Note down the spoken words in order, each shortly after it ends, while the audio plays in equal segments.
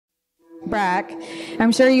Brack.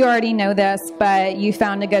 I'm sure you already know this, but you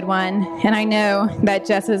found a good one. And I know that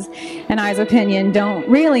Jess's and I's opinion don't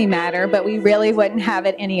really matter, but we really wouldn't have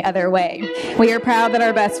it any other way. We are proud that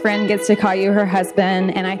our best friend gets to call you her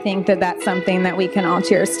husband, and I think that that's something that we can all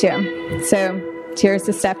cheers to. So, cheers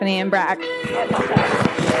to Stephanie and Brack.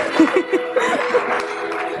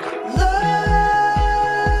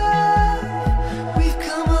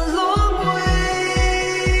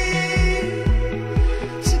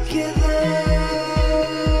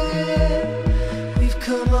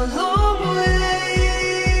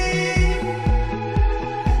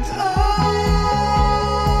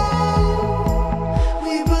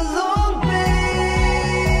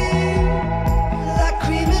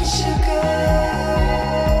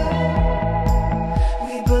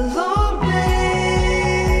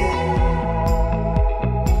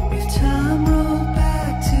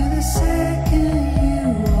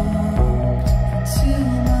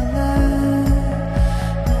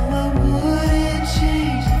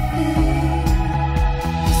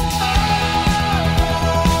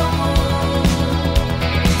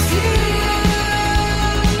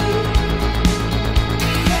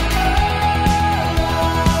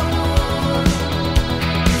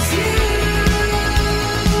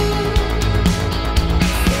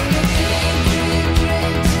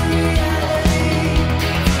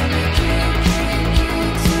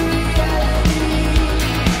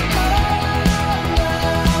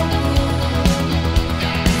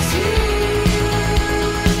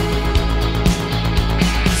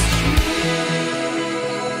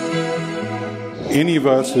 Any of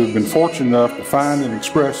us who have been fortunate enough to find and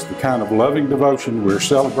express the kind of loving devotion we're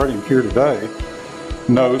celebrating here today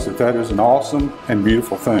knows that that is an awesome and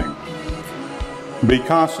beautiful thing. Be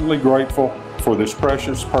constantly grateful for this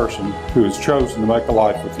precious person who has chosen to make a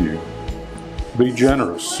life with you. Be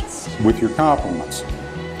generous with your compliments.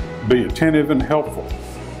 Be attentive and helpful.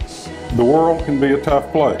 The world can be a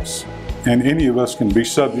tough place, and any of us can be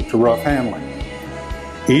subject to rough handling.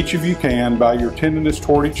 Each of you can, by your tenderness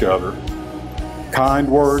toward each other, kind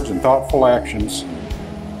words and thoughtful actions,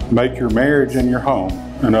 make your marriage and your home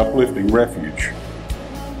an uplifting refuge.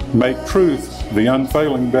 Make truth the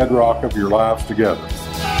unfailing bedrock of your lives together.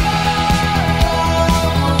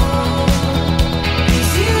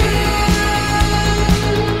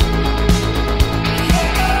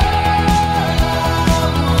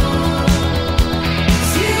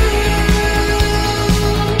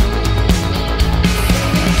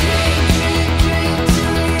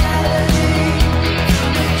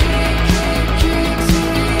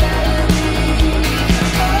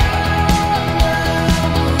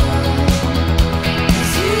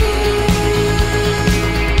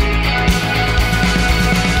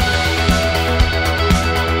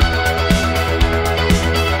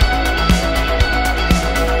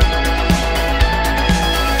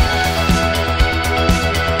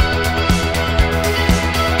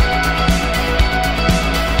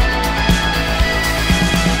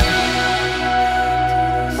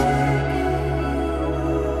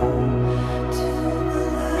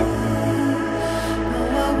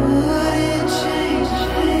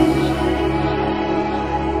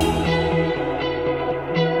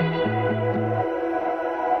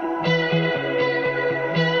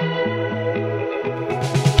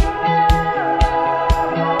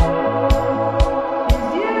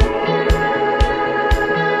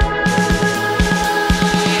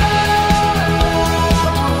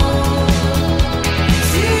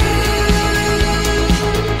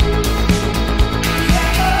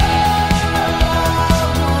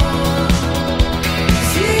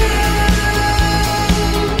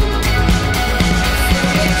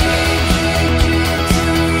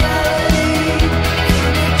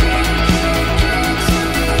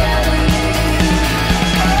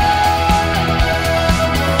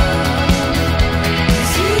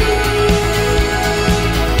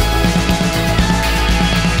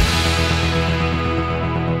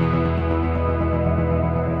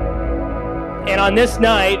 And on this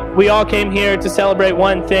night, we all came here to celebrate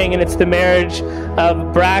one thing, and it's the marriage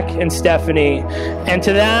of Brack and Stephanie. And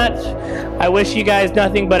to that, I wish you guys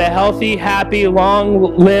nothing but a healthy, happy,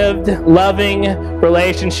 long-lived, loving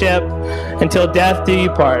relationship until death do you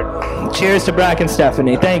part. Cheers to Brack and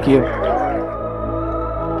Stephanie. Thank you.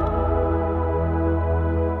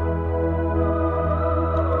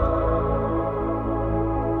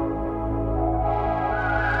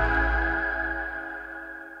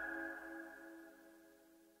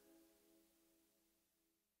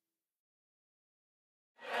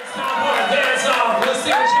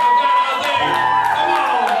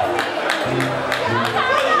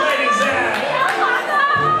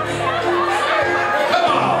 Come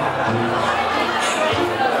on.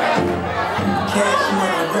 cash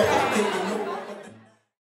money, rap